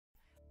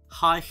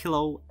Hi,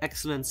 hello,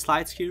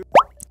 𝙬𝙧𝙗𝙗 here.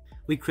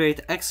 We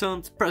create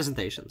excellent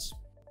presentations.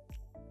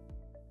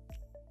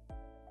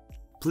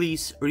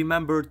 Please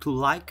remember to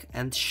like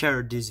and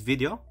share this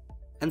video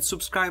and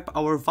subscribe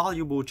our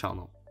valuable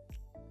channel.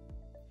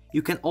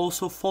 You can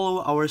also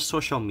follow our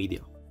social media.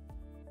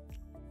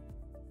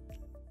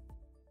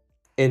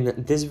 In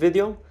this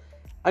video,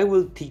 I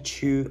will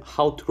teach you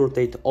how to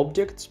rotate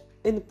objects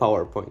in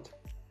PowerPoint.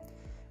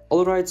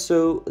 Alright,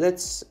 so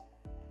let's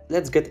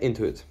get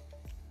into it.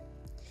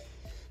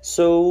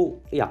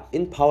 So yeah,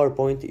 in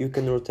PowerPoint you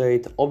can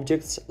rotate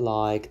objects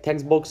like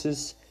text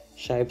boxes,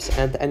 shapes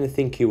and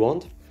anything you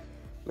want.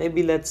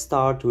 Maybe let's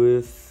start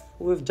with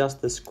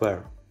just a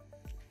square.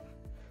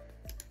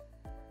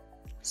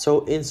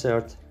 So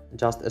insert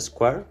just a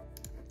square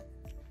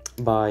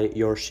by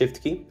your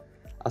Shift key.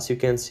 As you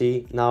can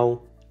see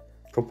now,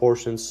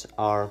 proportions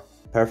are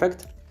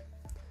perfect.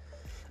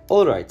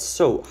 Alright,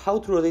 so how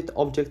to rotate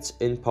objects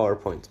in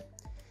PowerPoint.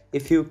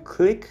 If you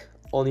click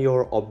on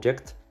your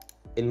object,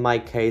 in my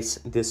case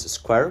this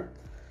square,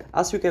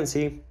 as you can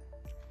see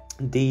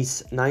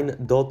these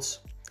 9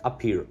 dots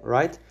appear,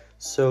 right?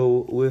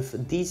 So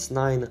with these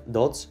 9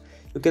 dots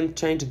you can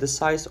change the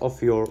size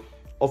of your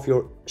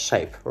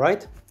shape,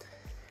 right?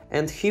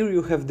 And here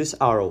you have this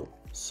arrow.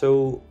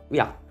 So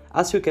yeah,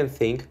 as you can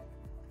think,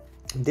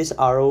 this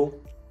arrow,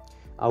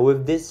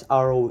 with this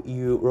arrow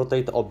you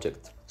rotate the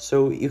object.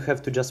 So you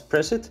have to just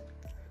press it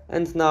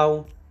and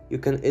now you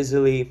can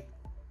easily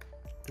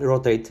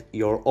rotate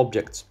your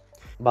objects.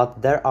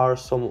 But there are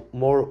some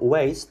more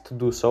ways to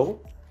do so.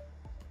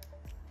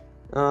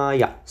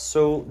 Yeah,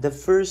 so the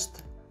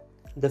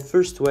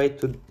first way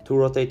to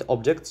rotate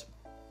objects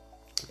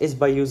is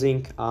by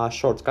using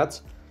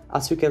shortcuts.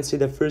 As you can see,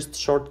 the first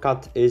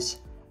shortcut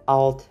is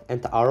Alt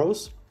and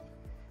arrows,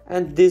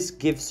 and this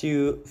gives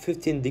you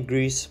 15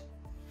 degrees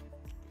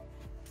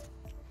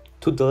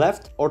to the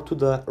left or to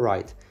the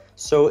right.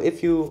 So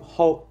if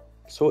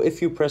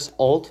you press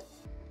Alt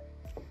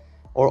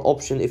or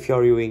Option if you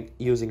are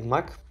using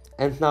Mac,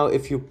 and now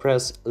if you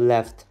press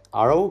left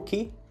arrow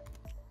key,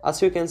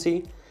 as you can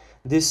see,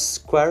 this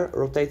square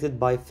rotated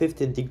by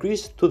 15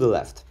 degrees to the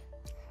left.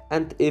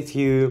 And if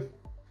you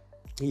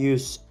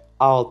use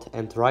Alt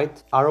and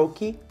right arrow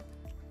key,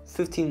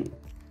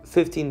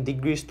 15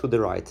 degrees to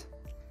the right.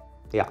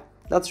 Yeah,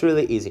 that's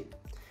really easy.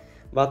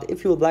 But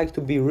if you would like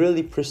to be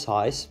really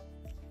precise,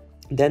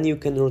 then you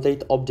can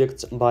rotate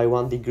objects by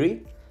 1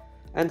 degree.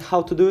 And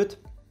how to do it?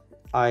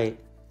 I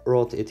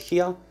wrote it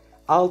here,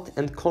 Alt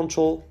and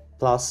Control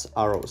plus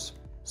arrows.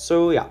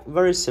 So yeah,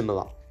 very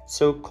similar.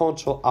 So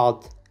Control,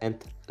 Alt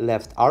and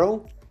left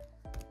arrow.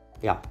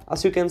 Yeah,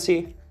 as you can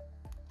see,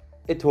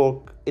 it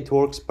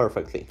works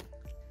perfectly.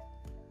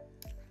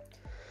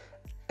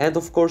 And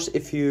of course,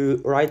 if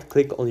you right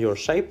click on your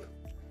shape,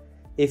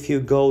 if you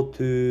go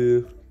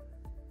to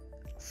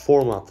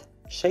Format,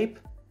 Shape,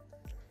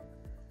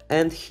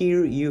 and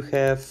here you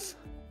have,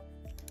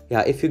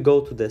 yeah, if you go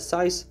to the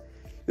size,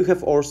 you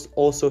have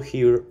also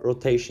here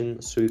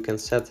rotation, so you can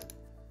set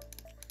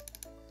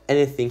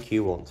anything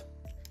you want.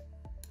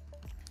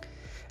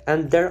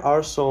 And there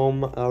are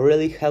some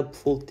really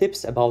helpful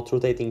tips about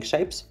rotating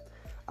shapes.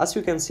 As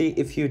you can see,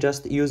 if you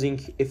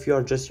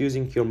are just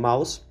using your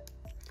mouse,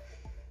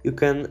 you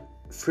can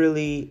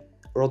freely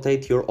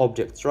rotate your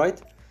objects,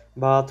 right?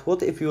 But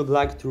what if you would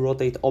like to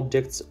rotate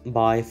objects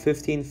by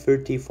 15,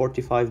 30,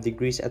 45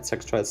 degrees,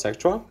 etc,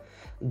 etc?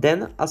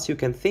 Then, as you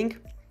can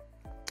think,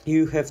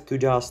 you have to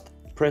just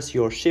press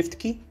your Shift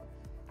key,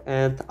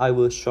 and I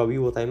will show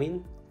you what I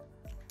mean.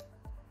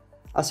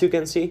 As you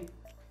can see,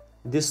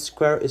 this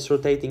square is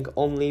rotating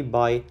only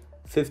by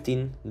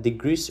 15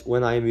 degrees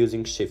when I am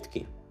using Shift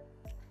key.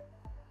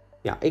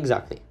 Yeah,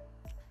 exactly.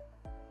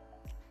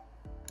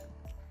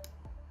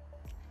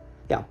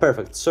 Yeah,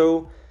 perfect.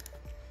 So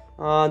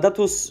that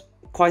was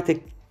quite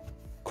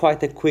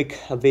a quick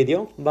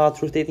video,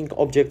 but rotating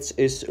objects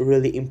is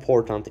really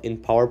important in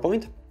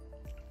PowerPoint.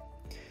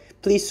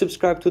 Please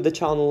subscribe to the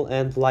channel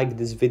and like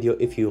this video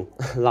if you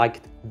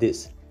liked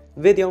this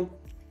video.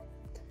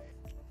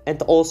 And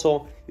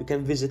also you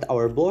can visit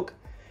our blog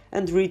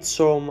and read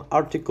some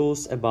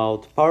articles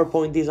about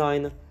PowerPoint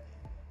design,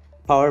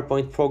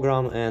 PowerPoint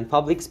program and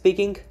public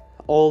speaking.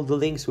 All the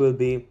links will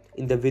be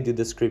in the video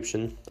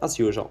description as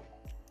usual.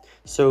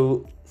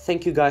 So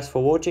thank you guys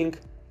for watching.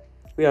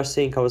 We are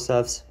seeing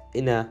ourselves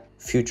in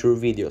future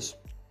videos.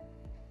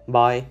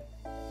 Bye.